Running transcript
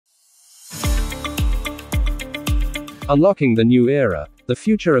Unlocking the new era, the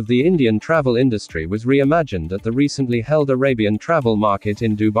future of the Indian travel industry was reimagined at the recently held Arabian Travel Market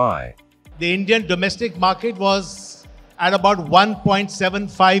in Dubai. The Indian domestic market was at about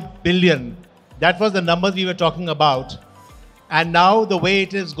 1.75 billion. That was the numbers we were talking about. And now the way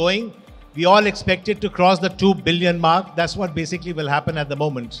it is going, we all expect it to cross the 2 billion mark. That's what basically will happen at the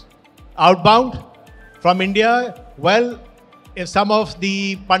moment. Outbound from India, well, if some of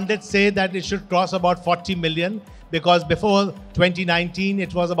the pundits say that it should cross about 40 million, because before 2019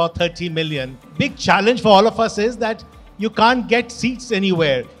 it was about 30 million. Big challenge for all of us is that you can't get seats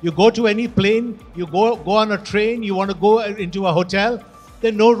anywhere. You go to any plane, you go on a train, you want to go into a hotel,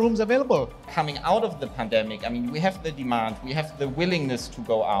 there are no rooms available. Coming out of the pandemic, I mean, we have the demand, we have the willingness to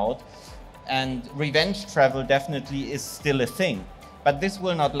go out, and revenge travel definitely is still a thing. But this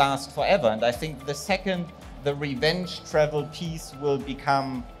will not last forever, and I think the second the revenge travel piece will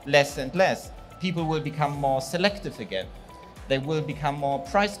become less and less, people will become more selective again. They will become more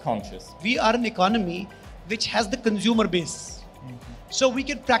price conscious. We are an economy which has the consumer base. So we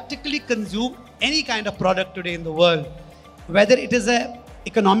can practically consume any kind of product today in the world, whether it is an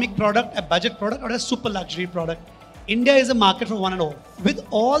economic product, a budget product, or a super luxury product. India is a market for one and all. With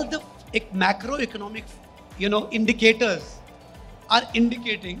all the macroeconomic, indicators are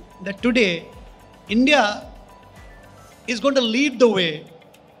indicating that today India is going to lead the way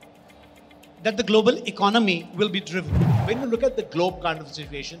that the global economy will be driven. When you look at the globe kind of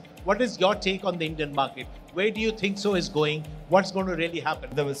situation, what is your take on the Indian market? Where do you think so is going? What's going to really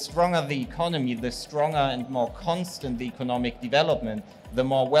happen? The stronger the economy, the stronger and more constant the economic development, the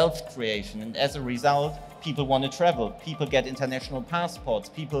more wealth creation. And as a result, people want to travel. People get international passports.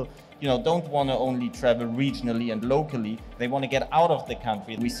 People don't want to only travel regionally and locally. They want to get out of the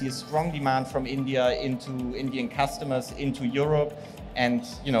country. We see a strong demand from India into Indian customers into Europe. And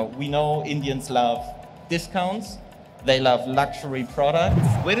we know Indians love discounts. They love luxury products.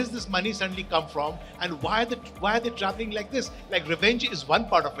 Where does this money suddenly come from? And why are they traveling like this? Like revenge is one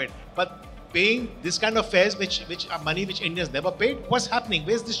part of it, but paying this kind of fares, which are money which Indians never paid. What's happening?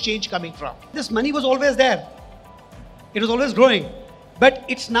 Where's this change coming from? This money was always there. It was always growing. But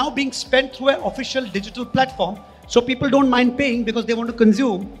it's now being spent through an official digital platform. So people don't mind paying because they want to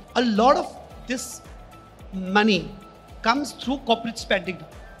consume. A lot of this money comes through corporate spending.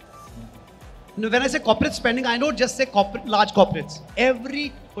 When I say corporate spending, I don't just say large corporates.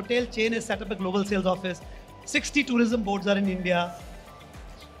 Every hotel chain has set up a global sales office. 60 tourism boards are in India.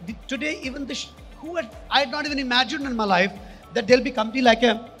 Today, even I had not even imagined in my life that there'll be a company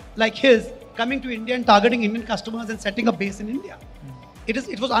like his coming to India and targeting Indian customers and setting a base in India.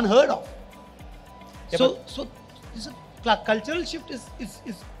 It was unheard of. Yeah, so this cultural shift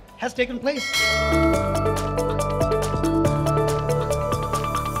has taken place.